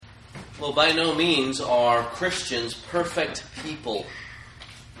Well, by no means are Christians perfect people.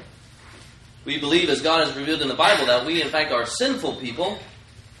 We believe, as God has revealed in the Bible, that we in fact are sinful people,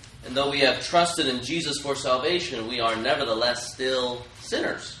 and though we have trusted in Jesus for salvation, we are nevertheless still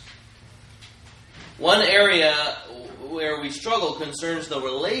sinners. One area where we struggle concerns the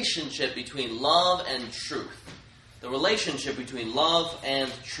relationship between love and truth. The relationship between love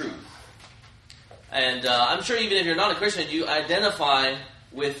and truth. And I'm sure even if you're not a Christian, you identify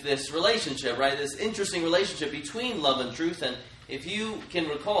with this relationship, right? This interesting relationship between love and truth. And if you can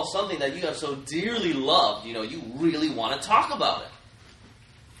recall something that you have so dearly loved, you really want to talk about it.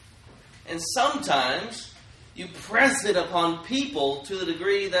 And sometimes you press it upon people to the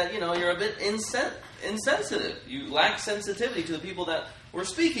degree that, you're a bit insensitive. You lack sensitivity to the people that we're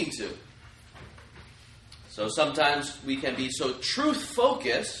speaking to. So sometimes we can be so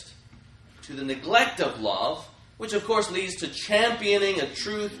truth-focused to the neglect of love, which of course leads to championing a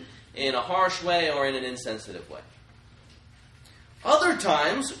truth in a harsh way or in an insensitive way. Other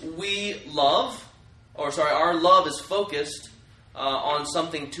times our love is focused on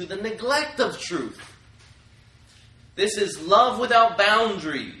something to the neglect of truth. This is love without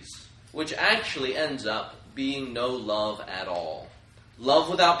boundaries, which actually ends up being no love at all. Love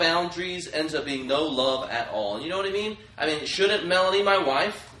without boundaries ends up being no love at all. And you know what I mean? Shouldn't Melanie, my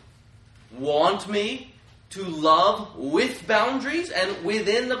wife, want me to love with boundaries and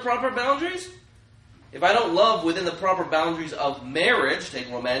within the proper boundaries? If I don't love within the proper boundaries of marriage,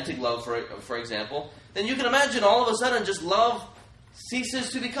 take romantic love for example, then you can imagine all of a sudden just love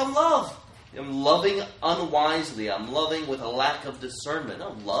ceases to become love. I'm loving unwisely. I'm loving with a lack of discernment.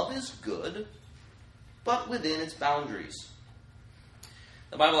 No, love is good, but within its boundaries.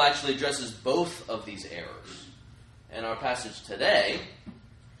 The Bible actually addresses both of these errors. And our passage today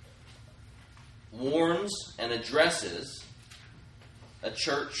warns and addresses a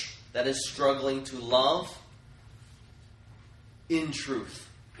church that is struggling to love in truth.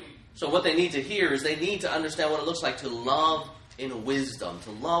 So what they need to hear is they need to understand what it looks like to love in wisdom,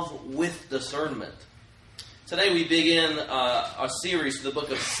 to love with discernment. Today we begin our series to the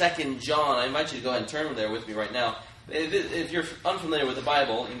book of 2 John. I invite you to go ahead and turn there with me right now. If you're unfamiliar with the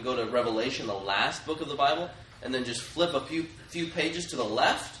Bible, you can go to Revelation, the last book of the Bible, and then just flip a few pages to the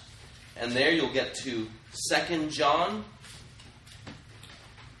left, and there you'll get to 2 John.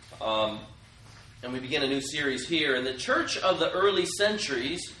 And we begin a new series here. In the church of the early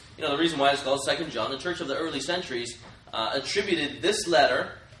centuries, the reason why it's called 2 John, the church of the early centuries attributed this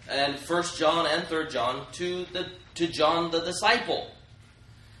letter and 1 John and 3 John to John the disciple.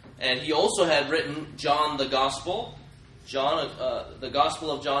 And he also had written John the Gospel, the Gospel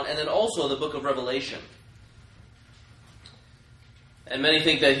of John, and then also the book of Revelation. And many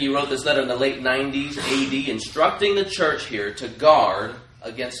think that he wrote this letter in the late 90s AD, instructing the church here to guard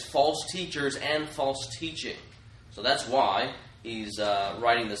against false teachers and false teaching. So that's why he's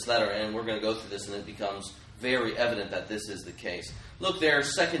writing this letter, and we're going to go through this, and it becomes very evident that this is the case. Look there,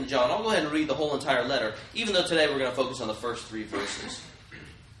 2 John. I'll go ahead and read the whole entire letter, even though today we're going to focus on the first 3 verses.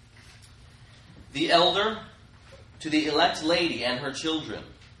 The elder to the elect lady and her children,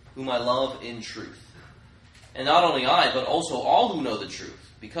 whom I love in truth. And not only I, but also all who know the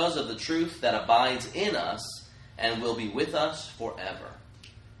truth, because of the truth that abides in us and will be with us forever.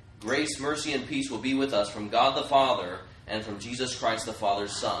 Grace, mercy, and peace will be with us from God the Father and from Jesus Christ the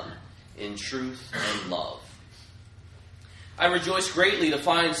Father's Son, in truth and love. I rejoice greatly to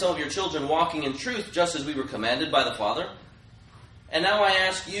find some of your children walking in truth, just as we were commanded by the Father. And now I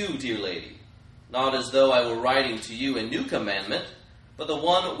ask you, dear lady, not as though I were writing to you a new commandment, but the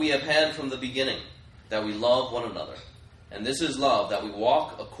one we have had from the beginning, that we love one another. And this is love, that we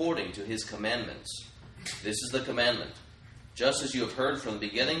walk according to his commandments. This is the commandment, just as you have heard from the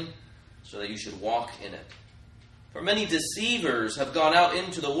beginning, so that you should walk in it. For many deceivers have gone out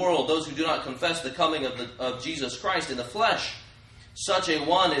into the world, those who do not confess the coming of Jesus Christ in the flesh. Such a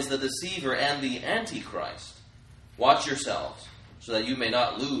one is the deceiver and the Antichrist. Watch yourselves, so that you may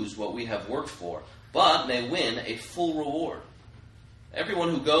not lose what we have worked for, but may win a full reward. Everyone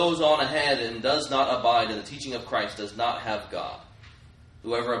who goes on ahead and does not abide in the teaching of Christ does not have God.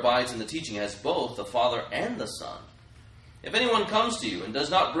 Whoever abides in the teaching has both the Father and the Son. If anyone comes to you and does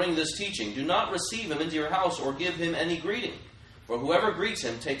not bring this teaching, do not receive him into your house or give him any greeting, for whoever greets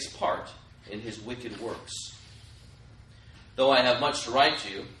him takes part in his wicked works. Though I have much to write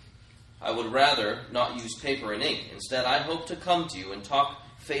to you, I would rather not use paper and ink. Instead, I hope to come to you and talk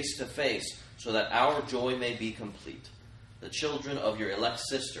face to face, so that our joy may be complete. The children of your elect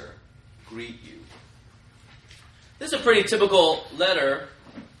sister greet you. This is a pretty typical letter,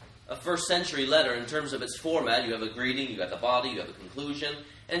 a first century letter in terms of its format. You have a greeting, you got the body, you have a conclusion,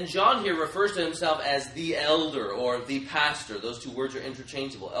 And John here refers to himself as the elder or the pastor. Those two words are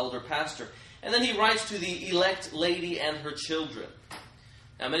interchangeable, elder, pastor. And then he writes to the elect lady and her children.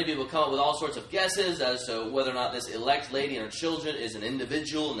 Now, many people come up with all sorts of guesses as to whether or not this elect lady and her children is an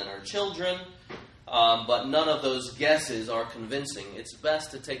individual and then her children. But none of those guesses are convincing. It's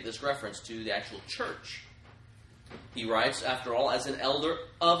best to take this reference to the actual church. He writes, after all, as an elder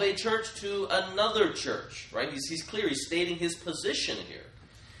of a church to another church. Right? He's clear. He's stating his position here.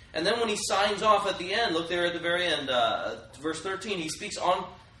 And then when he signs off at the end, look there at the very end, verse 13, he speaks on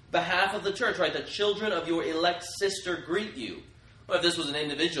behalf of the church. Right? The children of your elect sister greet you. Well, if this was an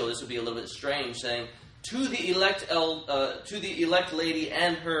individual, this would be a little bit strange, saying, to the elect lady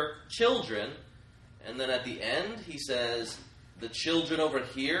and her children. And then at the end, he says, the children over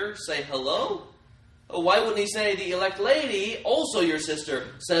here say hello? Oh, why wouldn't he say, the elect lady, also your sister,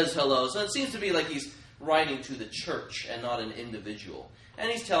 says hello? So it seems to be like he's writing to the church and not an individual. And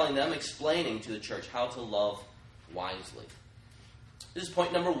he's telling them, explaining to the church how to love wisely. This is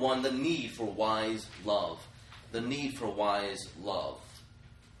point number 1, the need for wise love. The need for wise love.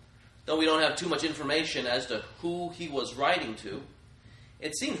 Though we don't have too much information as to who he was writing to,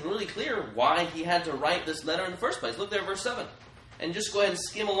 it seems really clear why he had to write this letter in the first place. Look there at verse 7. And just go ahead and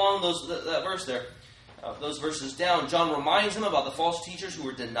skim along that verse there. Those verses down. John reminds him about the false teachers who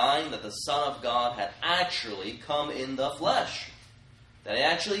were denying that the Son of God had actually come in the flesh. That he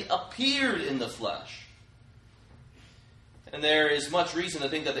actually appeared in the flesh. And there is much reason to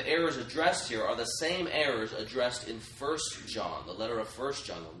think that the errors addressed here are the same errors addressed in 1 John, the letter of 1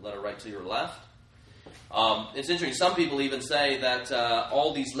 John, the letter right to your left. It's interesting, some people even say that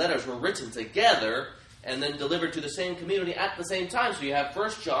all these letters were written together and then delivered to the same community at the same time. So you have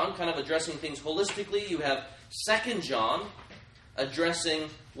 1 John kind of addressing things holistically. You have 2 John addressing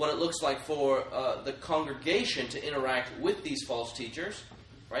what it looks like for the congregation to interact with these false teachers.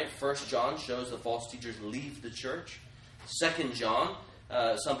 Right? 1 John shows the false teachers leave the church. 2 John,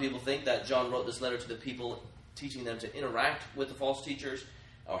 some people think that John wrote this letter to the people, teaching them to interact with the false teachers,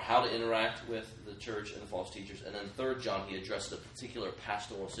 or how to interact with the church and the false teachers. And then 3 John, he addressed a particular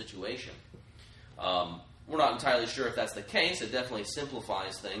pastoral situation. We're not entirely sure if that's the case. It definitely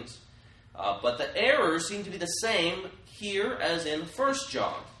simplifies things. But the errors seem to be the same here as in 1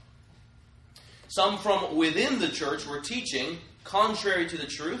 John. Some from within the church were teaching, contrary to the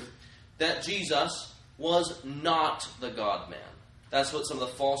truth, that Jesus was not the God-man. That's what some of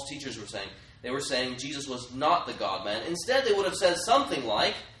the false teachers were saying. They were saying Jesus was not the God-man. Instead, they would have said something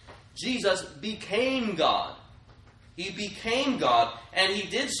like, Jesus became God. He became God, and he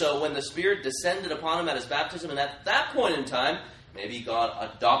did so when the Spirit descended upon him at his baptism. And at that point in time, maybe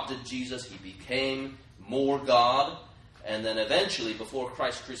God adopted Jesus. He became more God. And then eventually, before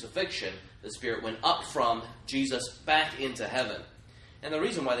Christ's crucifixion, the Spirit went up from Jesus back into heaven. And the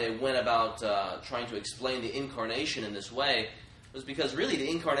reason why they went about trying to explain the incarnation in this way was because really the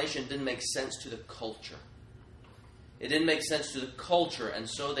incarnation didn't make sense to the culture. It didn't make sense to the culture, and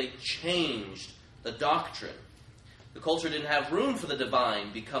so they changed the doctrine. The culture didn't have room for the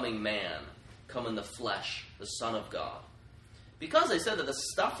divine becoming man, come in the flesh, the Son of God. Because they said that the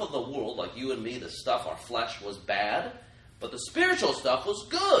stuff of the world, like you and me, the stuff, our flesh, was bad, but the spiritual stuff was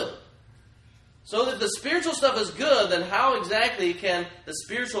good. So if the spiritual stuff is good, then how exactly can the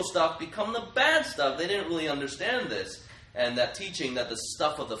spiritual stuff become the bad stuff? They didn't really understand this. And that teaching that the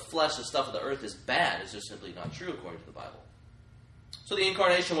stuff of the flesh, the stuff of the earth is bad is just simply not true according to the Bible. So the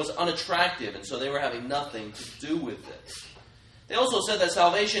incarnation was unattractive, and so they were having nothing to do with it. They also said that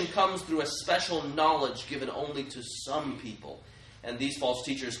salvation comes through a special knowledge given only to some people. And these false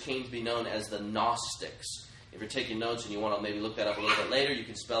teachers came to be known as the Gnostics. If you're taking notes and you want to maybe look that up a little bit later, you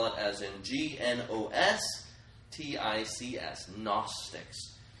can spell it as in Gnostics,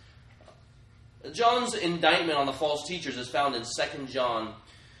 Gnostics. John's indictment on the false teachers is found in 2 John,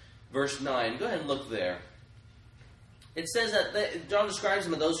 verse 9. Go ahead and look there. It says that John describes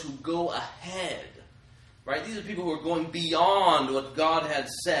them as those who go ahead. Right? These are people who are going beyond what God had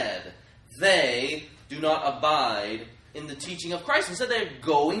said. They do not abide in the teaching of Christ. Instead, they're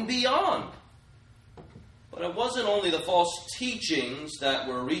going beyond. But it wasn't only the false teachings that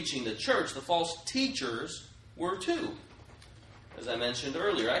were reaching the church. The false teachers were too, as I mentioned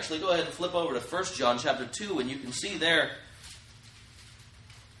earlier. Actually, go ahead and flip over to 1 John chapter 2, and you can see there,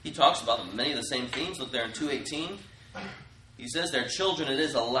 he talks about many of the same themes. Look there in 2:18. He says, "Their children, it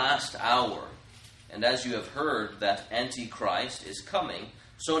is the last hour. And as you have heard that Antichrist is coming,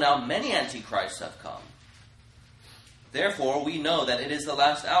 so now many Antichrists have come. Therefore, we know that it is the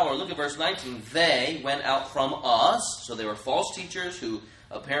last hour." Look at verse 19. "They went out from us," so they were false teachers who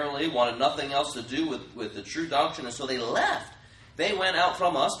apparently wanted nothing else to do with the true doctrine, and so they left, They went out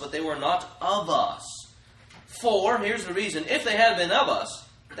from us, but they were not of us. For, here's the reason, if they had been of us,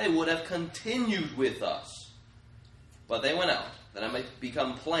 they would have continued with us. But they went out, that it may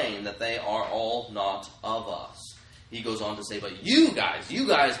become plain that they are all not of us. He goes on to say, but you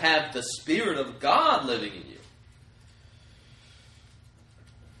guys have the Spirit of God living in you.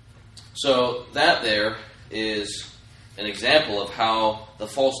 So that there is an example of how the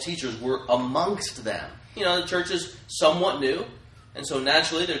false teachers were amongst them. You know, the church is somewhat new, and so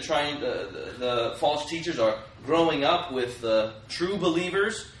naturally they're trying, the false teachers are growing up with the true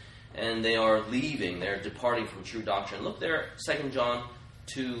believers, and they are leaving, they're departing from true doctrine. Look there, 2 John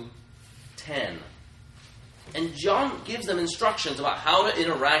 2:10. And John gives them instructions about how to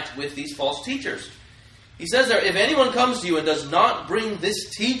interact with these false teachers. He says there, if anyone comes to you and does not bring this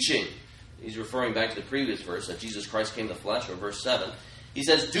teaching, he's referring back to the previous verse, that Jesus Christ came in the flesh, or verse 7. He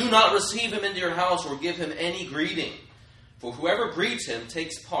says, do not receive him into your house or give him any greeting. For whoever greets him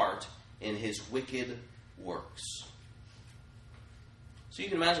takes part in his wicked works. So you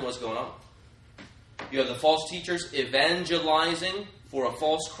can imagine what's going on. You have the false teachers evangelizing for a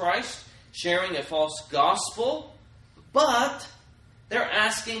false Christ, sharing a false gospel, but they're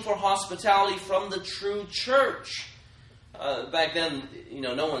asking for hospitality from the true church. Back then,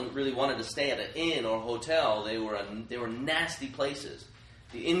 no one really wanted to stay at an inn or hotel. They were nasty places.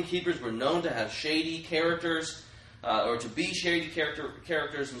 The innkeepers were known to have shady characters, or to be shady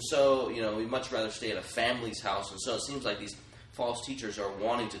characters, and so, we'd much rather stay at a family's house. And so it seems like these false teachers are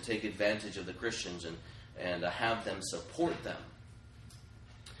wanting to take advantage of the Christians and have them support them.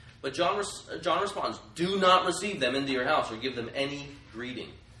 But John responds, do not receive them into your house or give them any greeting.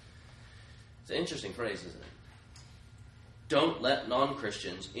 It's an interesting phrase, isn't it? Don't let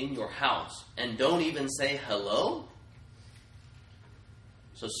non-Christians in your house, and don't even say hello?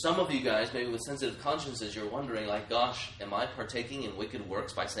 So some of you guys, maybe with sensitive consciences, you're wondering, like, gosh, am I partaking in wicked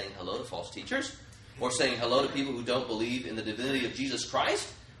works by saying hello to false teachers? Or saying hello to people who don't believe in the divinity of Jesus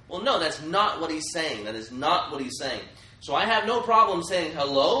Christ? Well, no, that's not what he's saying. That is not what he's saying. So I have no problem saying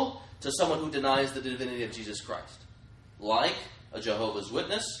hello to someone who denies the divinity of Jesus Christ. Like a Jehovah's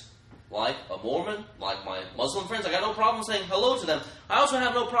Witness, like a Mormon, like my Muslim friends. I got no problem saying hello to them. I also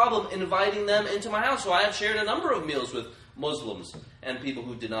have no problem inviting them into my house. So I have shared a number of meals with Muslims and people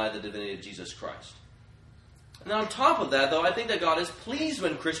who deny the divinity of Jesus Christ. And on top of that, though, I think that God is pleased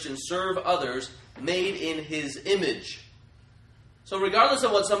when Christians serve others made in His image. So regardless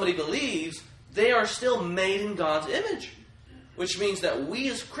of what somebody believes, they are still made in God's image. Which means that we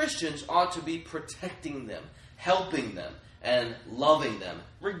as Christians ought to be protecting them, helping them, and loving them,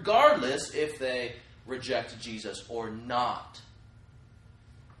 regardless if they reject Jesus or not.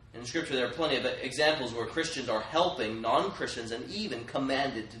 In Scripture, there are plenty of examples where Christians are helping non-Christians and even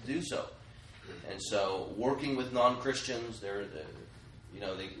commanded to do so. And so, working with non-Christians, they're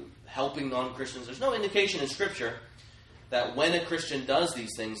helping non-Christians. There's no indication in Scripture that when a Christian does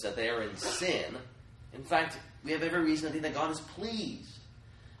these things, that they are in sin. In fact, we have every reason to think that God is pleased.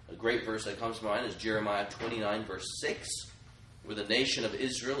 A great verse that comes to mind is Jeremiah 29, verse 6, where the nation of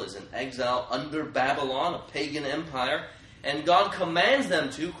Israel is in exile under Babylon, a pagan empire, and God commands them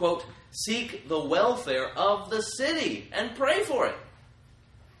to, quote, seek the welfare of the city and pray for it.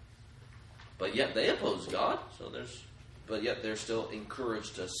 But yet they oppose God, but yet they're still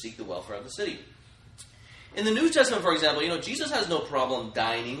encouraged to seek the welfare of the city. In the New Testament, for example, Jesus has no problem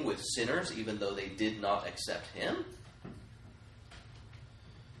dining with sinners, even though they did not accept Him.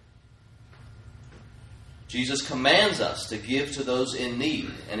 Jesus commands us to give to those in need,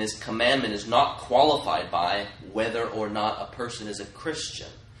 and His commandment is not qualified by whether or not a person is a Christian.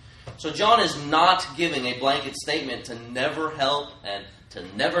 So John is not giving a blanket statement to never help and to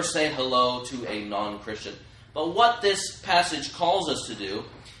never say hello to a non-Christian. But what this passage calls us to do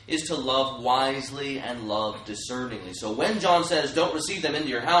is to love wisely and love discerningly. So when John says, don't receive them into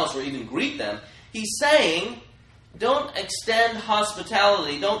your house or even greet them, he's saying, don't extend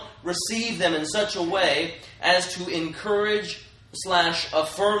hospitality, don't receive them in such a way as to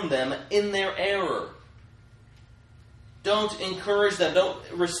encourage/affirm them in their error. Don't encourage them, don't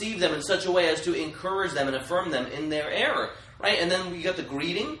receive them in such a way as to encourage them and affirm them in their error. Right? And then we got the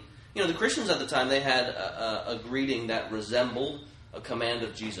greeting. The Christians at the time, they had a greeting that resembled a command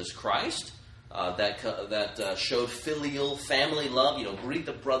of Jesus Christ, that showed filial family love. Greet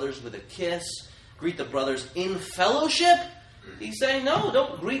the brothers with a kiss. Greet the brothers in fellowship. He's saying, no,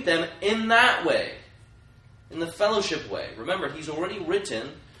 don't greet them in that way. In the fellowship way. Remember, he's already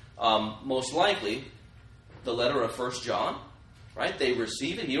written, most likely, the letter of 1 John. Right? They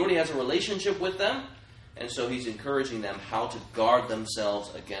receive it. He already has a relationship with them. And so he's encouraging them how to guard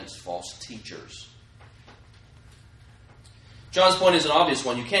themselves against false teachers. John's point is an obvious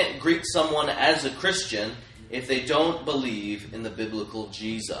one. You can't greet someone as a Christian if they don't believe in the biblical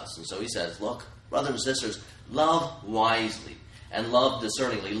Jesus. And so he says, look, brothers and sisters, love wisely and love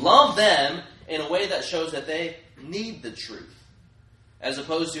discerningly. Love them in a way that shows that they need the truth, as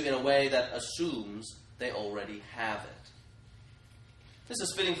opposed to in a way that assumes they already have it. This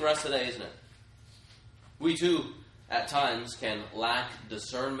is fitting for us today, isn't it? We too, at times, can lack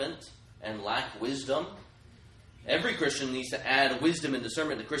discernment and lack wisdom. Every Christian needs to add wisdom and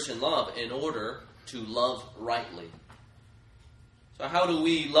discernment to Christian love in order to love rightly. So how do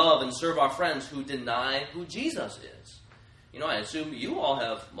we love and serve our friends who deny who Jesus is? I assume you all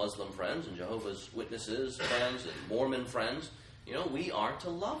have Muslim friends and Jehovah's Witnesses friends and Mormon friends. We are to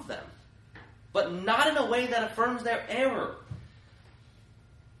love them, but not in a way that affirms their error.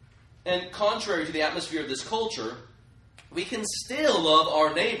 And contrary to the atmosphere of this culture, we can still love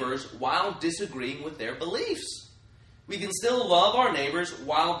our neighbors while disagreeing with their beliefs. We can still love our neighbors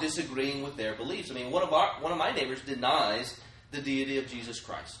while disagreeing with their beliefs. One of my neighbors denies the deity of Jesus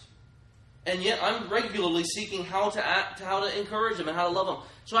Christ. And yet I'm regularly seeking how to encourage him and how to love him.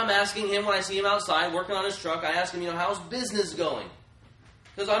 So I'm asking him when I see him outside working on his truck, I ask him, how's business going?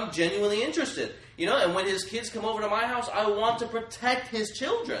 Because I'm genuinely interested. And when his kids come over to my house, I want to protect his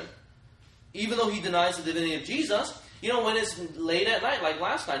children. Even though he denies the divinity of Jesus, when it's late at night, like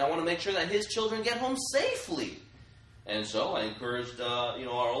last night, I want to make sure that his children get home safely. And so I encouraged,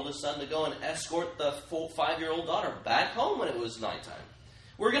 our oldest son to go and escort the 5-year-old daughter back home when it was nighttime.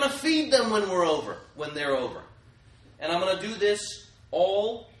 We're going to feed them when they're over. And I'm going to do this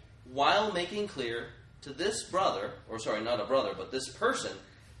all while making clear to this brother, not a brother, but this person,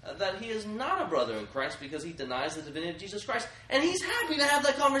 that he is not a brother in Christ because he denies the divinity of Jesus Christ. And he's happy to have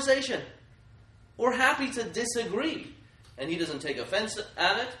that conversation. Or happy to disagree. And he doesn't take offense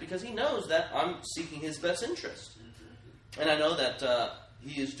at it because he knows that I'm seeking his best interest. And I know that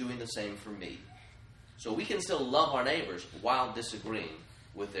he is doing the same for me. So we can still love our neighbors while disagreeing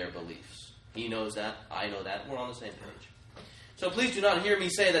with their beliefs. He knows that, I know that, we're on the same page. So please do not hear me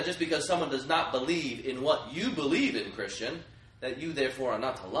say that just because someone does not believe in what you believe in, Christian, that you therefore are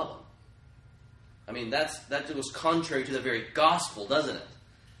not to love them. That was contrary to the very gospel, doesn't it?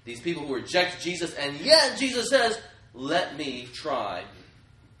 These people who reject Jesus, and yet Jesus says, let me try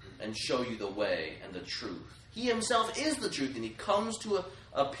and show you the way and the truth. He himself is the truth, and he comes to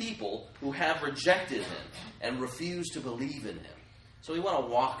a people who have rejected him and refuse to believe in him. So we want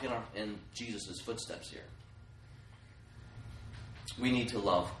to walk in Jesus' footsteps here. We need to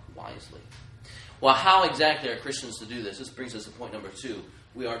love wisely. Well, how exactly are Christians to do this? This brings us to point number 2.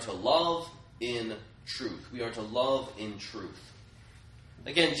 We are to love in truth. We are to love in truth.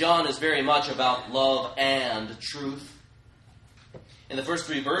 Again, John is very much about love and truth. In the first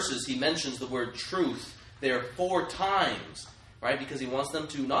 3 verses, he mentions the word truth there 4 times, right? Because he wants them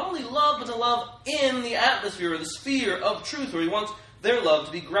to not only love, but to love in the atmosphere or the sphere of truth, or he wants their love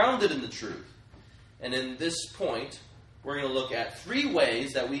to be grounded in the truth. And in this point, we're going to look at 3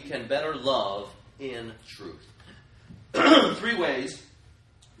 ways that we can better love in truth. 3 ways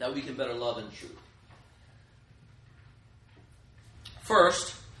that we can better love in truth.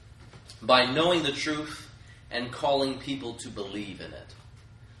 First, by knowing the truth and calling people to believe in it.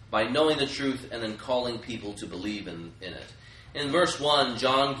 By knowing the truth and then calling people to believe in it. In verse 1,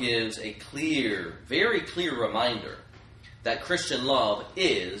 John gives a clear, very clear reminder that Christian love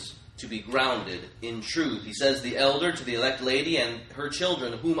is to be grounded in truth. He says, the elder to the elect lady and her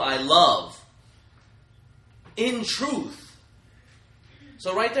children, whom I love, in truth.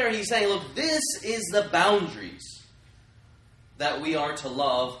 So right there he's saying, look, this is the boundaries that we are to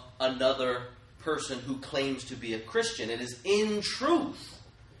love another person who claims to be a Christian. It is in truth.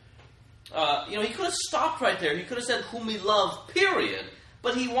 He could have stopped right there. He could have said, whom we love, period.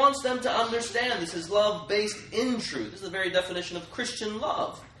 But he wants them to understand this is love based in truth. This is the very definition of Christian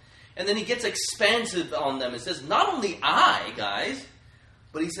love. And then he gets expansive on them and says, not only I, guys,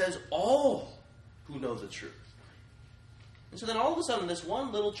 but he says all who know the truth. And so then all of a sudden, this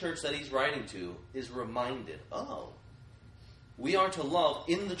one little church that he's writing to is reminded, we are to love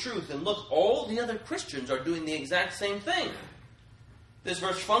in the truth. And look, all the other Christians are doing the exact same thing. This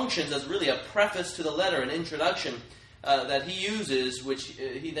verse functions as really a preface to the letter, an introduction that he uses, which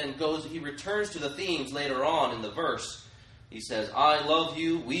he returns to the themes later on in the verse. He says, I love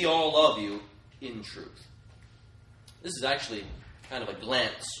you, we all love you, in truth. This is actually kind of a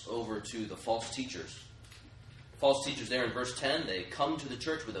glance over to the false teachers. False teachers there in verse 10, they come to the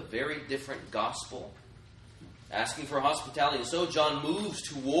church with a very different gospel, asking for hospitality. And so John moves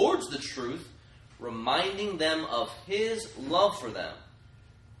towards the truth, reminding them of his love for them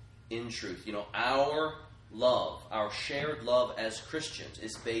in truth. Our love, our shared love as Christians,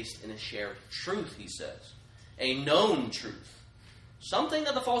 is based in a shared truth, he says. A known truth. Something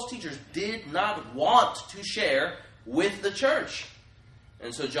that the false teachers did not want to share with the church.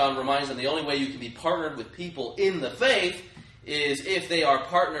 And so John reminds them the only way you can be partnered with people in the faith is if they are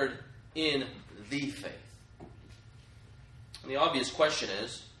partnered in the faith. And the obvious question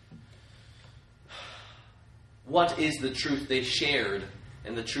is, what is the truth they shared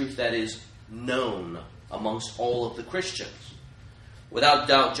and the truth that is known amongst all of the Christians? Without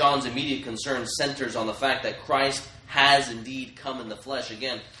doubt, John's immediate concern centers on the fact that Christ has indeed come in the flesh.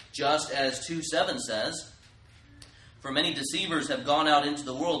 Again, just as 2:7 says, "For many deceivers have gone out into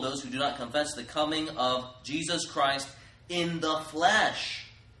the world, those who do not confess the coming of Jesus Christ in the flesh."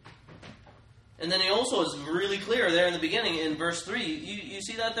 And then he also is really clear there in the beginning in verse 3. You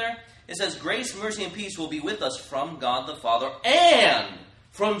see that there? It says, "Grace, mercy, and peace will be with us from God the Father and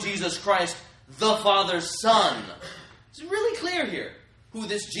from Jesus Christ, the Father's Son." It's really clear here who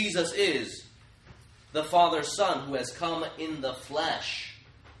this Jesus is. The Father's Son who has come in the flesh.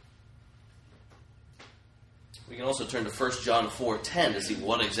 We can also turn to 1 John 4:10 to see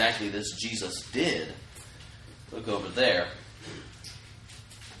what exactly this Jesus did. Look over there.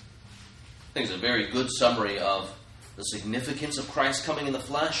 I think it's a very good summary of the significance of Christ coming in the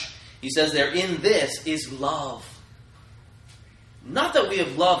flesh. He says there, "In this is love. Not that we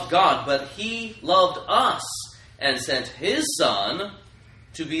have loved God, but He loved us and sent His Son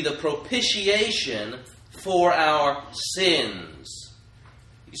to be the propitiation for our sins."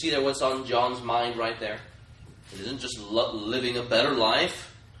 You see there what's on John's mind right there? It isn't just living a better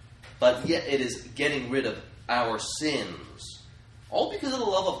life, but yet it is getting rid of our sins. All because of the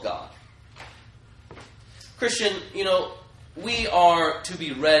love of God. Christian, we are to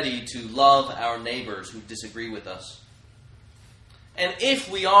be ready to love our neighbors who disagree with us. And if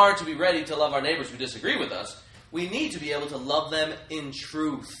we are to be ready to love our neighbors who disagree with us, we need to be able to love them in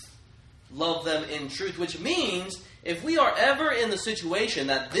truth. Love them in truth, which means if we are ever in the situation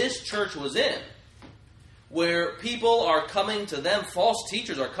that this church was in, where people are coming to them, false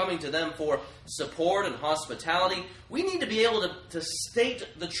teachers are coming to them for support and hospitality, we need to be able to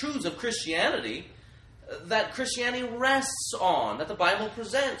state the truths of Christianity that Christianity rests on, that the Bible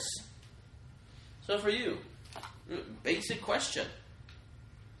presents. So for you, basic question.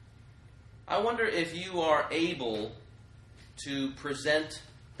 I wonder if you are able to present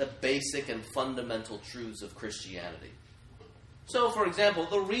the basic and fundamental truths of Christianity. So, for example,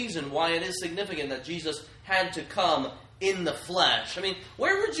 the reason why it is significant that Jesus had to come in the flesh. I mean,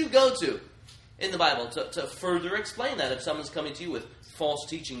 where would you go to in the Bible to further explain that if someone's coming to you with false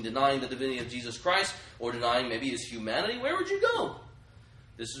teaching, denying the divinity of Jesus Christ, or denying maybe His humanity? Where would you go?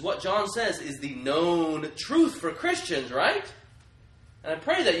 This is what John says is the known truth for Christians, right? And I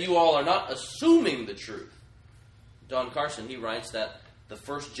pray that you all are not assuming the truth. Don Carson, he writes that the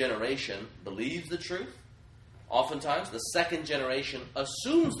first generation believes the truth. Oftentimes, the second generation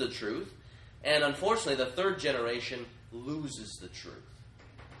assumes the truth. And unfortunately, the third generation loses the truth.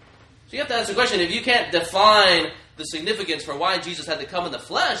 So you have to ask the question, if you can't define the significance for why Jesus had to come in the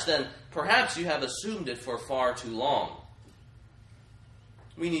flesh, then perhaps you have assumed it for far too long.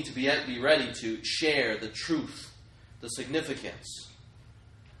 We need to be ready to share the truth, the significance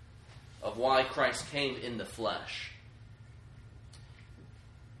of why Christ came in the flesh.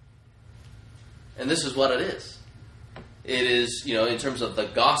 And this is what it is. It is, in terms of the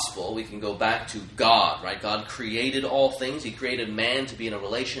gospel, we can go back to God, right? God created all things. He created man to be in a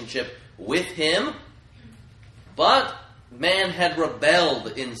relationship with Him. But man had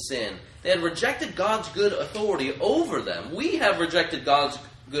rebelled in sin. They had rejected God's good authority over them. We have rejected God's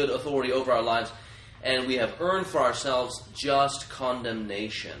good authority over our lives, and we have earned for ourselves just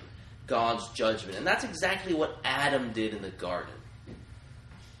condemnation, God's judgment. And that's exactly what Adam did in the garden.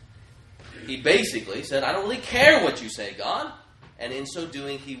 He basically said, "I don't really care what you say, God." And in so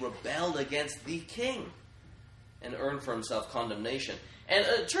doing, he rebelled against the king and earned for himself condemnation. And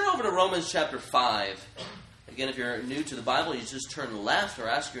turn over to Romans chapter 5. Again, if you're new to the Bible, you just turn left or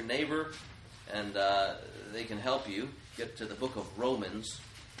ask your neighbor, and they can help you get to the book of Romans.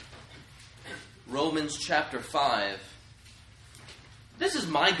 Romans chapter 5. This is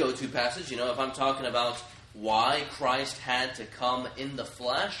my go-to passage, if I'm talking about why Christ had to come in the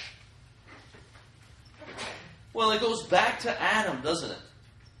flesh. Well, it goes back to Adam, doesn't it?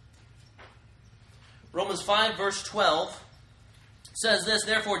 Romans 5, verse 12 says this,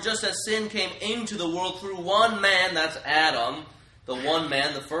 "Therefore, just as sin came into the world through one man," that's Adam, the one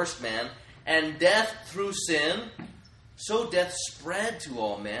man, the first man, "and death through sin, so death spread to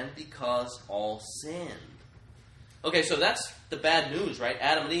all men because all sinned." Okay, so that's the bad news, right?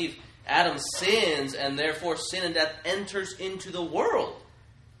 Adam and Eve Adam sins, and therefore sin and death enters into the world.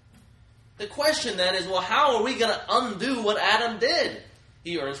 The question then is, well, how are we going to undo what Adam did?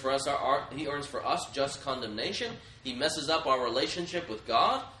 He earns for us just condemnation. He messes up our relationship with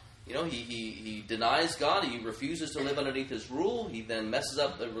God. He denies God. He refuses to live underneath His rule. He then messes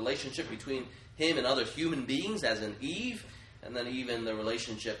up the relationship between him and other human beings, as in Eve. And then even the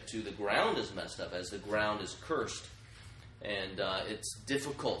relationship to the ground is messed up, as the ground is cursed. And it's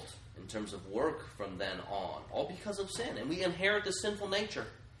difficult in terms of work from then on, all because of sin. And we inherit the sinful nature.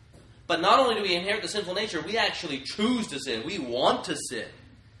 But not only do we inherit the sinful nature, we actually choose to sin. We want to sin.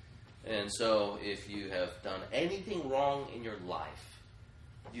 And so if you have done anything wrong in your life,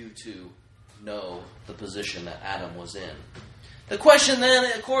 you too know the position that Adam was in. The question then,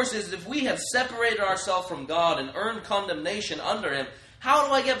 of course, is if we have separated ourselves from God and earned condemnation under Him, how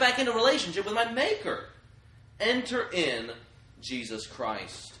do I get back into relationship with my Maker? Enter in Jesus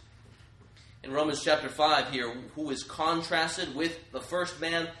Christ. In Romans chapter 5 here, who is contrasted with the first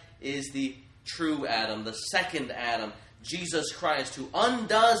man is the true Adam, the second Adam, Jesus Christ, who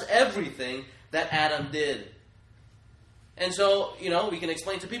undoes everything that Adam did. And so, we can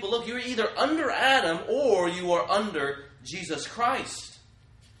explain to people, look, you're either under Adam or you are under Jesus Christ.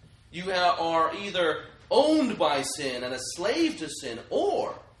 You are either owned by sin and a slave to sin,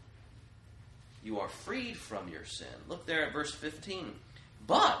 or you are freed from your sin. Look there at verse 15.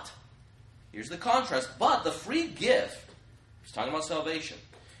 But, here's the contrast, but the free gift, he's talking about salvation,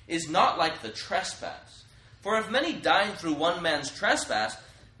 is not like the trespass. For if many died through one man's trespass,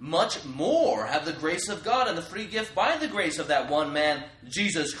 much more have the grace of God and the free gift by the grace of that one man,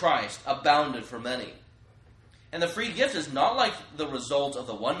 Jesus Christ, abounded for many. And the free gift is not like the result of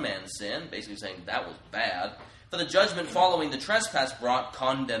the one man's sin, basically saying that was bad, for the judgment following the trespass brought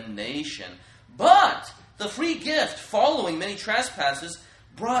condemnation. But the free gift following many trespasses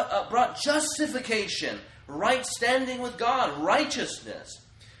brought justification, right standing with God, righteousness.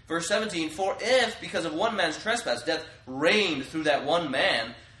 Verse 17, for if, because of one man's trespass, death reigned through that one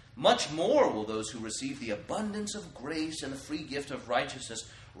man, much more will those who receive the abundance of grace and the free gift of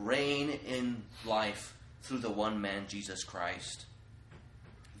righteousness reign in life through the one man, Jesus Christ.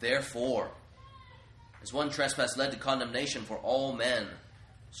 Therefore, as one trespass led to condemnation for all men,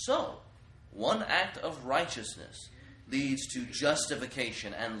 so one act of righteousness leads to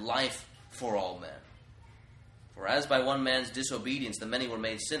justification and life for all men. For as by one man's disobedience the many were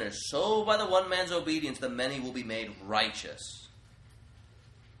made sinners, so by the one man's obedience the many will be made righteous.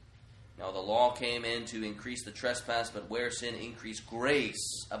 Now the law came in to increase the trespass, but where sin increased,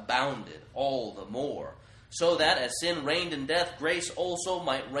 grace abounded all the more. So that as sin reigned in death, grace also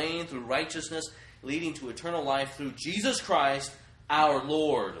might reign through righteousness, leading to eternal life through Jesus Christ our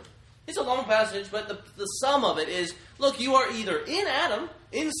Lord. It's a long passage, but the sum of it is, look, you are either in Adam,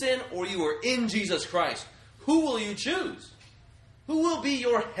 in sin, or you are in Jesus Christ. Who will you choose? Who will be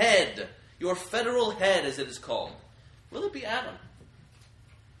your head, your federal head as it is called? Will it be Adam,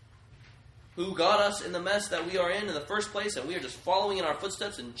 who got us in the mess that we are in the first place, and we are just following in our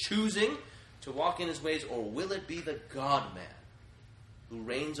footsteps and choosing to walk in His ways? Or will it be the God-man, who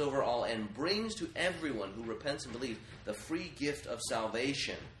reigns over all and brings to everyone who repents and believes the free gift of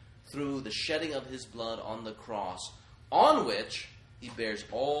salvation through the shedding of His blood on the cross, on which He bears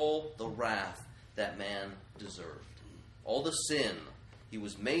all the wrath that man deserved. All the sin. He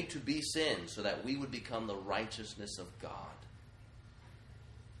was made to be sin so that we would become the righteousness of God.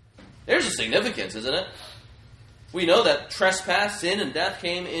 There's a significance, isn't it? We know that trespass, sin, and death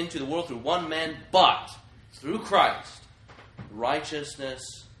came into the world through one man, but through Christ, righteousness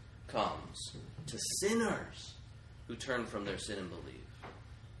comes to sinners who turn from their sin and believe.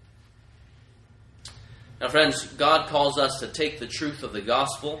 Now, friends, God calls us to take the truth of the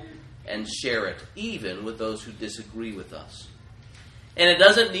gospel and share it, even with those who disagree with us. And it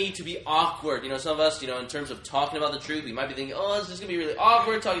doesn't need to be awkward. Some of us, in terms of talking about the truth, we might be thinking, this is going to be really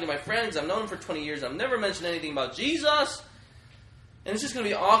awkward talking to my friends. I've known them for 20 years. I've never mentioned anything about Jesus. And it's just going to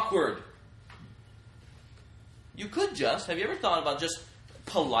be awkward. You could have you ever thought about just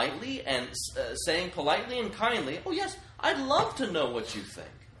politely and saying politely and kindly, oh yes, I'd love to know what you think.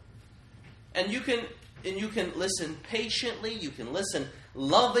 And you can listen patiently, you can listen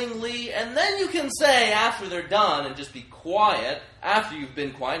lovingly, and then you can say after they're done and just be quiet, after you've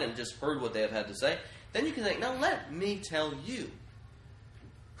been quiet and just heard what they have had to say, then you can think, now let me tell you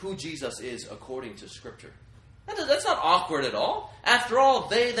who Jesus is according to Scripture. That's not awkward at all. After all,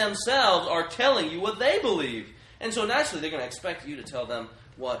 they themselves are telling you what they believe. And so naturally they're going to expect you to tell them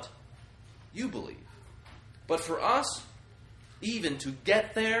what you believe. But for us, even to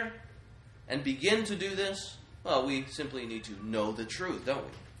get there and begin to do this, well, we simply need to know the truth, don't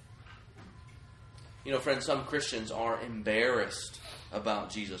we? You know, friends, some Christians are embarrassed about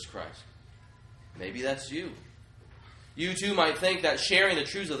Jesus Christ. Maybe that's you. You too might think that sharing the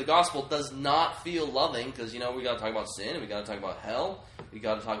truths of the gospel does not feel loving because, we got to talk about sin, and we got to talk about hell, we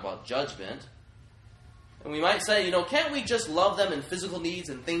got to talk about judgment. And we might say, can't we just love them in physical needs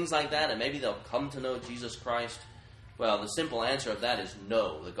and things like that, and maybe they'll come to know Jesus Christ? Well, the simple answer of that is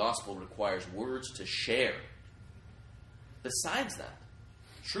no. The gospel requires words to share. Besides that,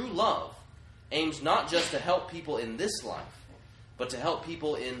 true love aims not just to help people in this life, but to help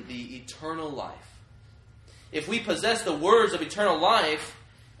people in the eternal life. If we possess the words of eternal life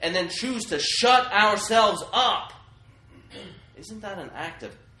and then choose to shut ourselves up, isn't that an act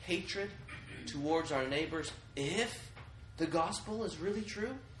of hatred towards our neighbors if the gospel is really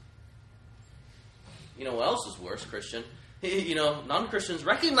true? You know what else is worse, Christian? Non-Christians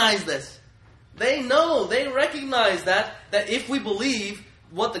recognize this. They know, they recognize that if we believe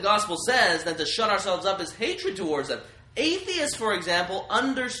what the gospel says, then to shut ourselves up is hatred towards them. Atheists, for example,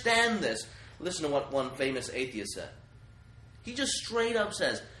 understand this. Listen to what one famous atheist said. He just straight up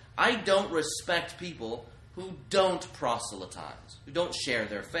says, I don't respect people who don't proselytize, who don't share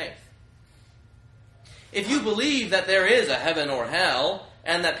their faith. If you believe that there is a heaven or hell,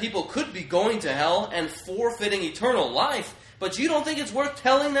 and that people could be going to hell and forfeiting eternal life, but you don't think it's worth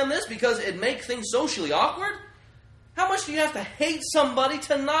telling them this because it makes things socially awkward? How much do you have to hate somebody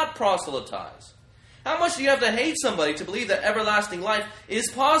to not proselytize? How much do you have to hate somebody to believe that everlasting life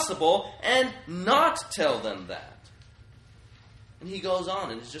is possible and not tell them that? And he goes on,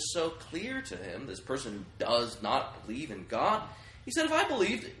 and it's just so clear to him, this person who does not believe in God. He said, if I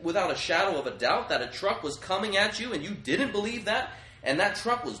believed without a shadow of a doubt that a truck was coming at you and you didn't believe that, and that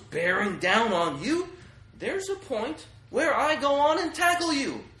truck was bearing down on you, there's a point where I go on and tackle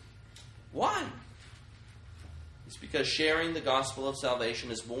you. Why? It's because sharing the gospel of salvation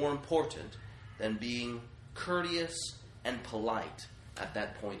is more important than being courteous and polite at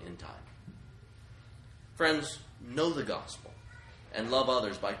that point in time. Friends, know the gospel and love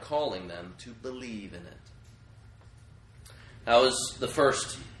others by calling them to believe in it. That was the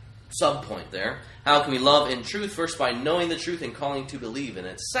first sub-point there. How can we love in truth? First, by knowing the truth and calling to believe in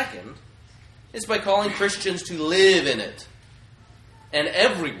it. Second, is by calling Christians to live in it. And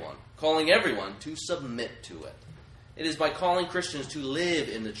calling everyone to submit to it. It is by calling Christians to live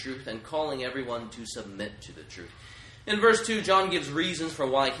in the truth and calling everyone to submit to the truth. In verse 2, John gives reasons for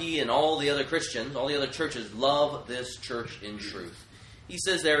why he and all the other Christians, all the other churches, love this church in truth. He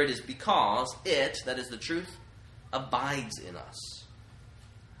says there, it is because it, that is the truth, abides in us.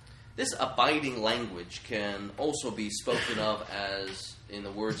 This abiding language can also be spoken of as in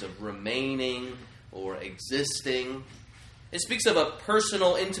the words of remaining or existing. It speaks of a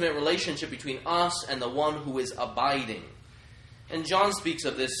personal, intimate relationship between us and the one who is abiding. And John speaks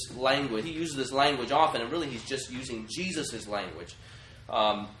of this language. He uses this language often, and really he's just using Jesus' language.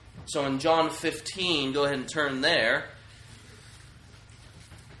 So in John 15, go ahead and turn there.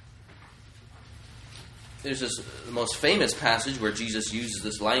 There's this most famous passage where Jesus uses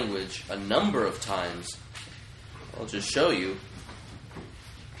this language a number of times. I'll just show you.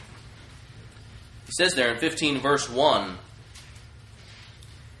 He says there in 15 verse 1,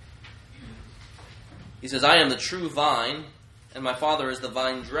 he says, I am the true vine, and my Father is the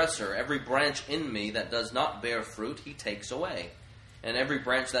vine dresser. Every branch in me that does not bear fruit, he takes away. And every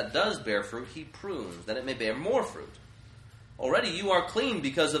branch that does bear fruit, he prunes, that it may bear more fruit. Already you are clean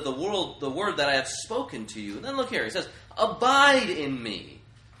because of the word that I have spoken to you. And then look here, he says, abide in me,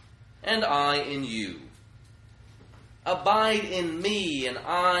 and I in you. Abide in me, and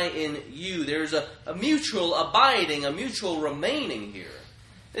I in you. There's a mutual abiding, a mutual remaining here.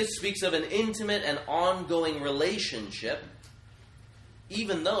 This speaks of an intimate and ongoing relationship,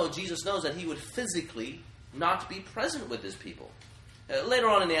 even though Jesus knows that he would physically not be present with his people. Later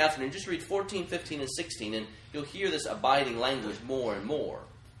on in the afternoon, just read 14, 15, and 16, and you'll hear this abiding language more and more.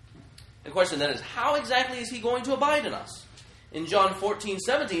 The question then is, how exactly is he going to abide in us? In John 14,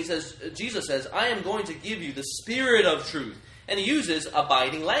 17, Jesus says, I am going to give you the Spirit of truth. And he uses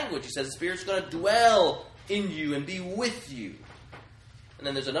abiding language. He says the Spirit's going to dwell in you and be with you. And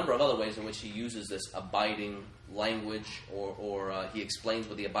then there's a number of other ways in which he uses this abiding language, or he explains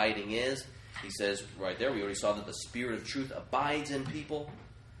what the abiding is. He says, right there, we already saw that the Spirit of truth abides in people.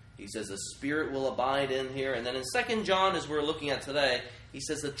 He says the Spirit will abide in here. And then in 2 John, as we're looking at today, he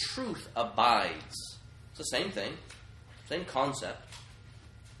says the truth abides. It's the same thing, same concept.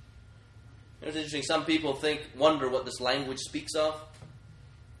 It's interesting, some people wonder what this language speaks of.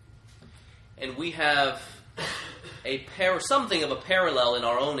 And we have something of a parallel in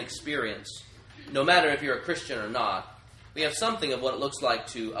our own experience. No matter if you're a Christian or not, we have something of what it looks like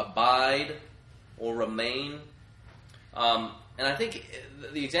to abide or remain. And I think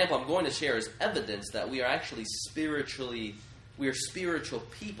the example I'm going to share is evidence that we are actually we are spiritual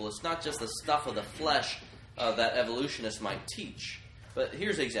people. It's not just the stuff of the flesh that evolutionists might teach. But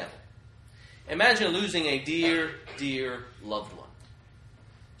here's an example. Imagine losing a dear, dear loved one.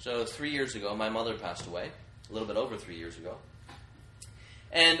 So 3 years ago, my mother passed away, a little bit over 3 years ago.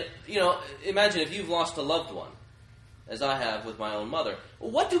 And, imagine if you've lost a loved one, as I have with my own mother.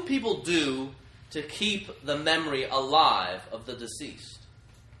 What do people do to keep the memory alive of the deceased?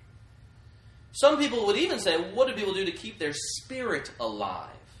 Some people would even say, what do people do to keep their spirit alive?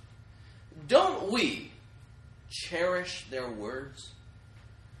 Don't we cherish their words?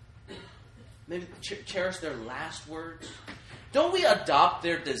 Maybe cherish their last words? Don't we adopt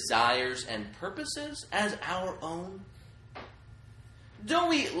their desires and purposes as our own? Don't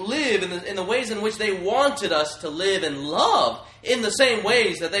we live in the ways in which they wanted us to live and love in the same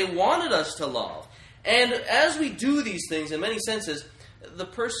ways that they wanted us to love? And as we do these things, in many senses,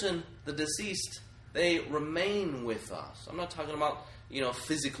 the deceased, they remain with us. I'm not talking about,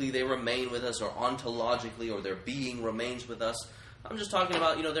 physically they remain with us or ontologically or their being remains with us. I'm just talking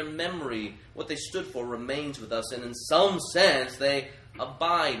about, their memory, what they stood for remains with us. And in some sense, they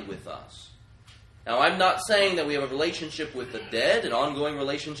abide with us. Now, I'm not saying that we have a relationship with the dead, an ongoing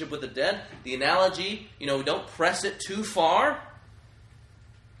relationship with the dead. The analogy, we don't press it too far.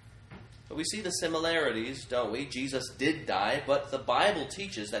 But we see the similarities, don't we? Jesus did die, but the Bible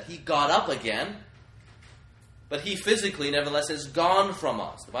teaches that he got up again. But he physically, nevertheless, is gone from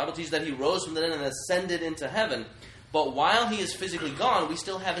us. The Bible teaches that he rose from the dead and ascended into heaven. But while he is physically gone, we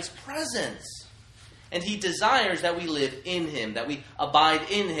still have his presence. And he desires that we live in him, that we abide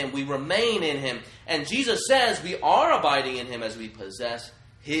in him, we remain in him. And Jesus says we are abiding in him as we possess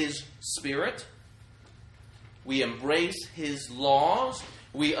his Spirit. We embrace his laws.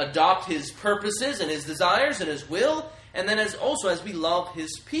 We adopt his purposes and his desires and his will. And then as we love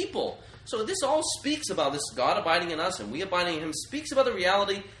his people. So this all speaks about this God abiding in us and we abiding in him, speaks about the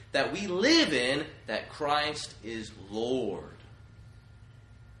reality that we live in, that Christ is Lord.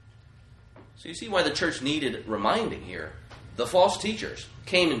 So you see why the church needed reminding here. The false teachers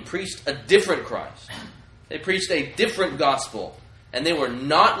came and preached a different Christ. They preached a different gospel. And they were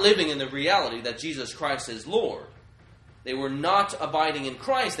not living in the reality that Jesus Christ is Lord. They were not abiding in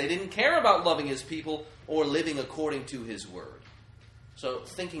Christ. They didn't care about loving his people or living according to his word. So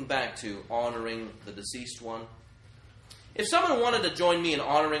thinking back to honoring the deceased one. If someone wanted to join me in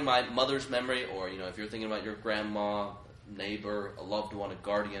honoring my mother's memory, or if you're thinking about your grandma, neighbor, a loved one, a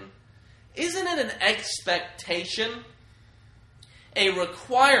guardian, isn't it an expectation, a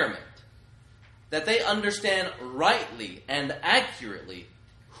requirement, that they understand rightly and accurately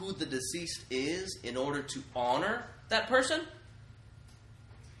who the deceased is in order to honor that person?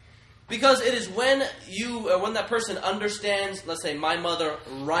 Because it is when that person understands, let's say, my mother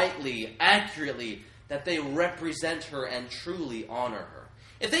rightly, accurately, that they represent her and truly honor her.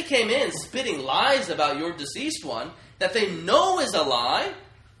 If they came in spitting lies about your deceased one that they know is a lie,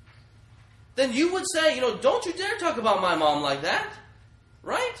 then you would say, don't you dare talk about my mom like that.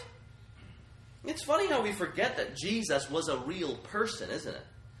 Right? It's funny how we forget that Jesus was a real person, isn't it?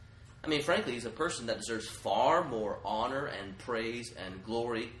 I mean, frankly, he's a person that deserves far more honor and praise and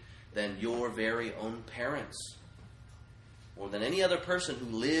glory than your very own parents, or than any other person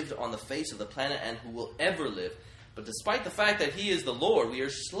who lived on the face of the planet and who will ever live. But despite the fact that he is the Lord, we are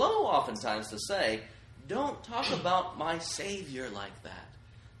slow oftentimes to say, don't talk about my Savior like that,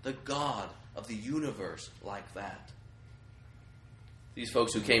 the God of the universe like that. These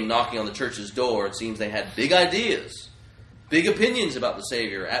folks who came knocking on the church's door, it seems they had big ideas, big opinions about the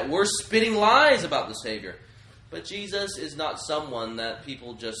Savior, at worst spitting lies about the Savior. But Jesus is not someone that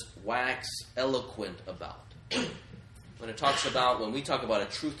people just wax eloquent about. When we talk about a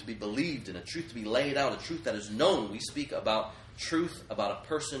truth to be believed and a truth to be laid out, a truth that is known, we speak about truth about a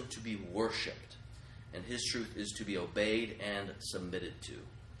person to be worshipped. And his truth is to be obeyed and submitted to.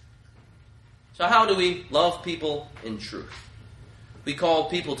 So how do we love people in truth? We call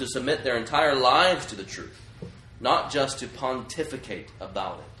people to submit their entire lives to the truth, not just to pontificate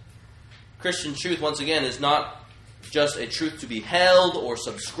about it. Christian truth, once again, is not just a truth to be held or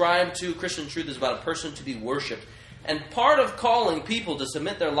subscribed to. Christian truth is about a person to be worshipped. And part of calling people to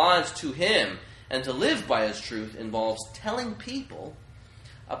submit their lives to him and to live by his truth involves telling people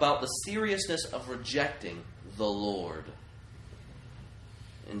about the seriousness of rejecting the Lord.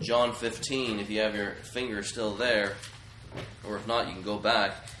 In John 15, if you have your finger still there, or if not, you can go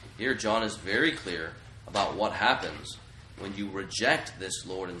back. Here, John is very clear about what happens when you reject this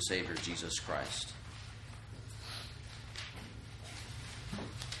Lord and Savior, Jesus Christ.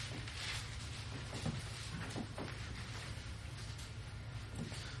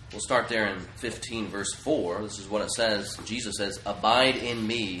 We'll start there in 15, verse 4. This is what it says. Jesus says, "Abide in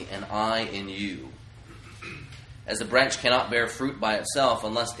me, and I in you. As the branch cannot bear fruit by itself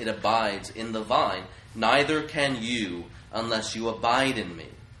unless it abides in the vine, neither can you unless you abide in me.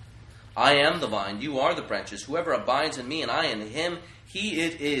 I am the vine, you are the branches. Whoever abides in me and I in him, he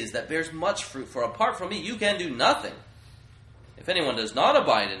it is that bears much fruit. For apart from me, you can do nothing. If anyone does not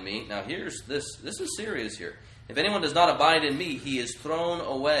abide in me," now here's this is serious here. "If anyone does not abide in me, he is thrown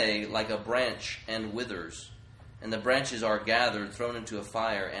away like a branch and withers. And the branches are gathered, thrown into a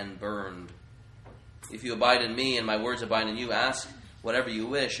fire, and burned. If you abide in me and my words abide in you, ask whatever you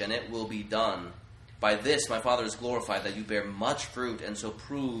wish, and it will be done. By this my Father is glorified, that you bear much fruit, and so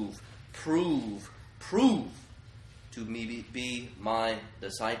prove to me be my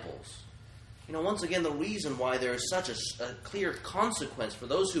disciples." Once again, the reason why there is such a clear consequence for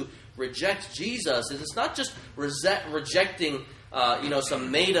those who reject Jesus is it's not just rejecting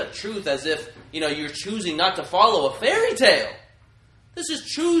some made-up truth as if you're choosing not to follow a fairy tale. This is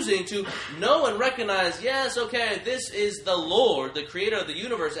choosing to know and recognize, yes, okay, this is the Lord, the creator of the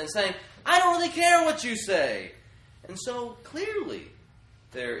universe, and saying, I don't really care what you say. And so, clearly,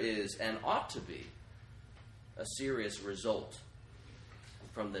 there is, and ought to be, a serious result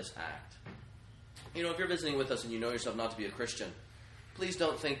from this act. If you're visiting with us and you know yourself not to be a Christian, please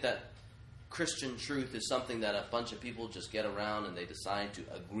don't think that Christian truth is something that a bunch of people just get around and they decide to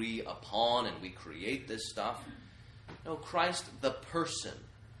agree upon and we create this stuff. No, Christ, the person,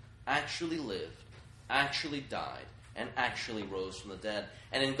 actually lived, actually died, and actually rose from the dead.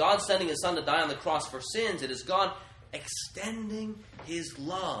 And in God sending His Son to die on the cross for sins, it is God extending His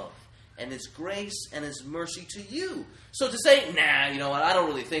love and His grace and His mercy to you. So to say, nah, you know what, I don't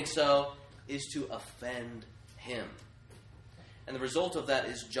really think so, is to offend Him. And the result of that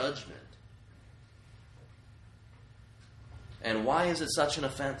is judgment. And why is it such an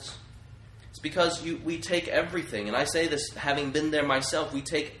offense? It's because we take everything, and I say this having been there myself, we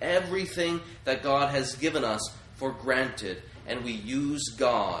take everything that God has given us for granted, and we use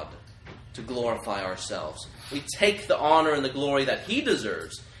God to glorify ourselves. We take the honor and the glory that He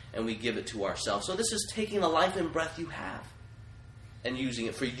deserves, and we give it to ourselves. So this is taking the life and breath you have and using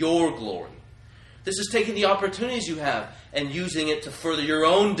it for your glory. This is taking the opportunities you have and using it to further your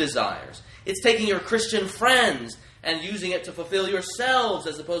own desires. It's taking your Christian friends and using it to fulfill yourselves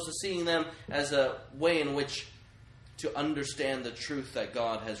as opposed to seeing them as a way in which to understand the truth that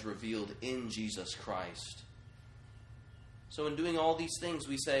God has revealed in Jesus Christ. So in doing all these things,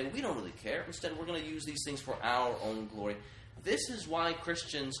 we say, we don't really care. Instead, we're going to use these things for our own glory. This is why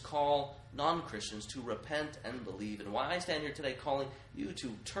Christians call non-Christians to repent and believe, and why I stand here today calling you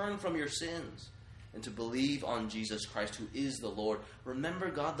to turn from your sins and to believe on Jesus Christ, who is the Lord. Remember,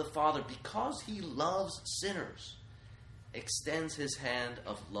 God the Father, because He loves sinners, extends His hand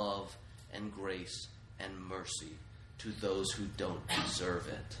of love and grace and mercy to those who don't deserve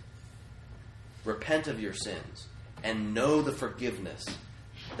it. Repent of your sins and know the forgiveness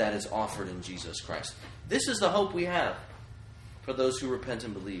that is offered in Jesus Christ. This is the hope we have for those who repent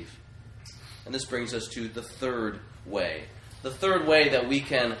and believe. And this brings us to the third way. The third way that we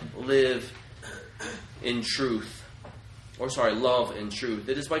can live in truth, love in truth.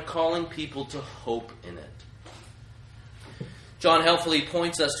 It is by calling people to hope in it. John helpfully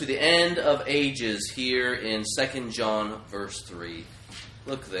points us to the end of ages here in 2 John verse 3.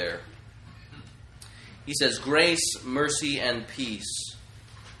 Look there. He says, "Grace, mercy, and peace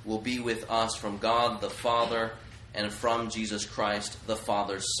will be with us from God the Father and from Jesus Christ, the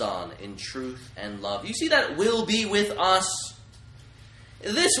Father's Son, in truth and love." You see that will be with us?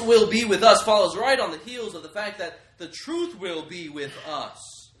 This will be with us follows right on the heels of the fact that the truth will be with us.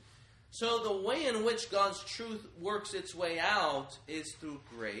 So the way in which God's truth works its way out is through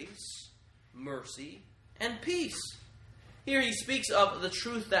grace, mercy, and peace. Here he speaks of the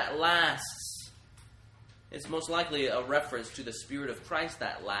truth that lasts. It's most likely a reference to the Spirit of Christ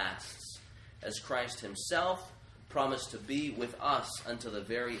that lasts, as Christ Himself promised to be with us until the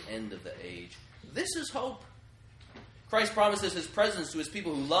very end of the age. This is hope. Christ promises His presence to His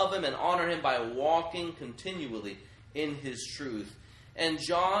people who love Him and honor Him by walking continually in His truth. And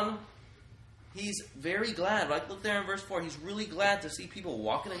John, he's very glad. Right? Look there in verse 4. He's really glad to see people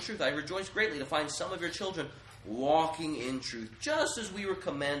walking in truth. I rejoice greatly to find some of your children walking in truth, just as we were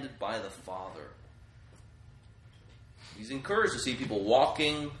commanded by the Father. He's encouraged to see people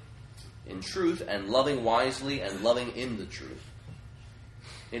walking in truth and loving wisely and loving in the truth.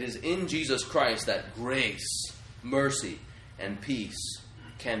 It is in Jesus Christ that grace, mercy, and peace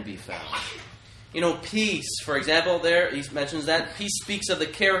can be found. Peace, for example, there he mentions that. Peace speaks of the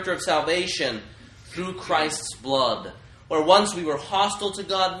character of salvation through Christ's blood, Where once we were hostile to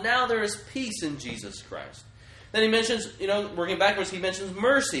God, now there is peace in Jesus Christ. Then he mentions, working backwards, he mentions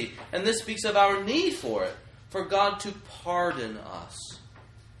mercy. And this speaks of our need for it. For God to pardon us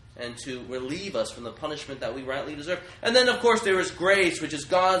and to relieve us from the punishment that we rightly deserve. And then, of course, there is grace, which is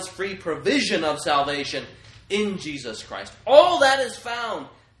God's free provision of salvation in Jesus Christ. All that is found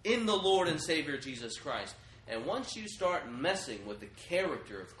in the Lord and Savior Jesus Christ. And once you start messing with the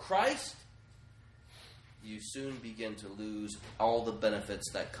character of Christ, you soon begin to lose all the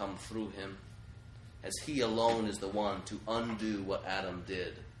benefits that come through him, as he alone is the one to undo what Adam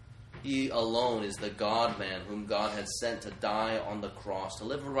did. He alone is the God-man whom God had sent to die on the cross, to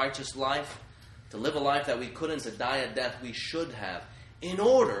live a righteous life, to live a life that we couldn't, to die a death we should have, in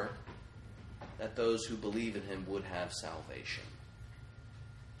order that those who believe in him would have salvation.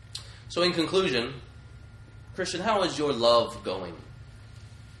 So in conclusion, Christian, how is your love going?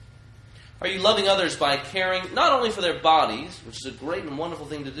 Are you loving others by caring not only for their bodies, which is a great and wonderful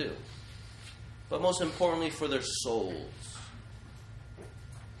thing to do, but most importantly for their souls?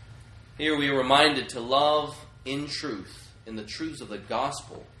 Here we are reminded to love in truth, in the truths of the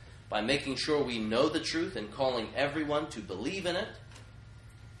gospel, by making sure we know the truth and calling everyone to believe in it.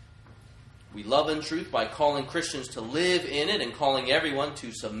 We love in truth by calling Christians to live in it and calling everyone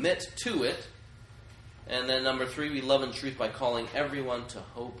to submit to it. And then number 3, we love in truth by calling everyone to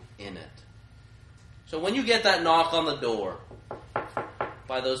hope in it. So when you get that knock on the door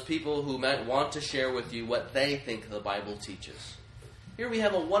by those people who might want to share with you what they think the Bible teaches, here we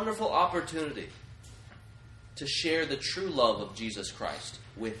have a wonderful opportunity to share the true love of Jesus Christ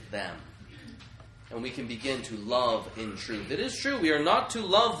with them. And we can begin to love in truth. It is true, we are not to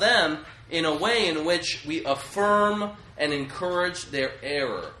love them in a way in which we affirm and encourage their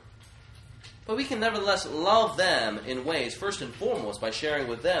error. But we can nevertheless love them in ways, first and foremost, by sharing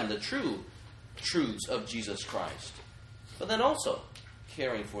with them the true truths of Jesus Christ. But then also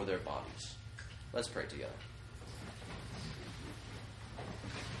caring for their bodies. Let's pray together.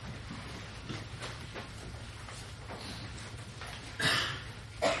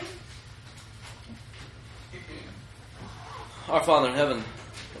 Our Father in heaven,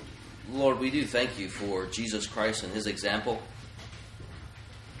 Lord, we do thank you for Jesus Christ and his example.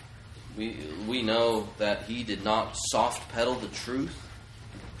 We know that he did not soft pedal the truth,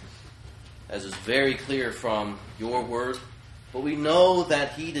 as is very clear from your word, but we know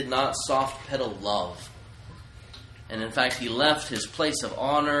that he did not soft pedal love. And in fact, he left his place of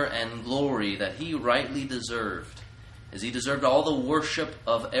honor and glory that he rightly deserved, as he deserved all the worship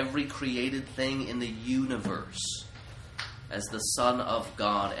of every created thing in the universe, as the Son of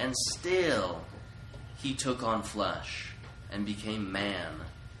God, and still he took on flesh and became man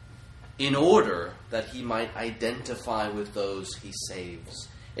in order that he might identify with those he saves,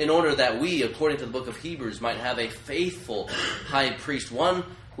 in order that we, according to the book of Hebrews, might have a faithful high priest, one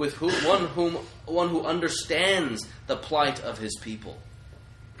who understands the plight of his people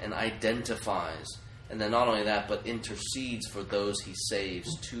and identifies, and then not only that, but intercedes for those he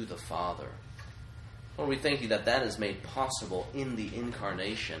saves to the Father. Lord, we thank you that that is made possible in the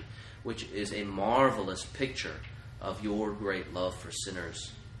incarnation, which is a marvelous picture of your great love for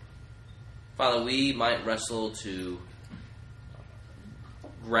sinners. Father, we might wrestle to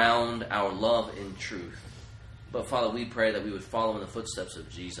ground our love in truth. But Father, we pray that we would follow in the footsteps of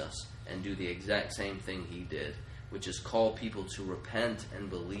Jesus and do the exact same thing he did, which is call people to repent and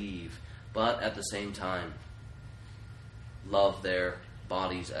believe, but at the same time, love their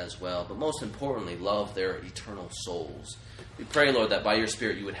bodies as well, but most importantly, love their eternal souls. We pray, Lord, that by your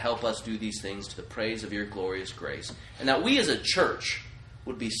Spirit you would help us do these things to the praise of your glorious grace, and that we as a church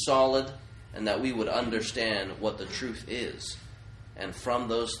would be solid, and that we would understand what the truth is, and from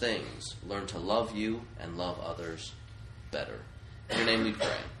those things learn to love you and love others better. In your name we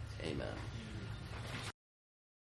pray. Amen.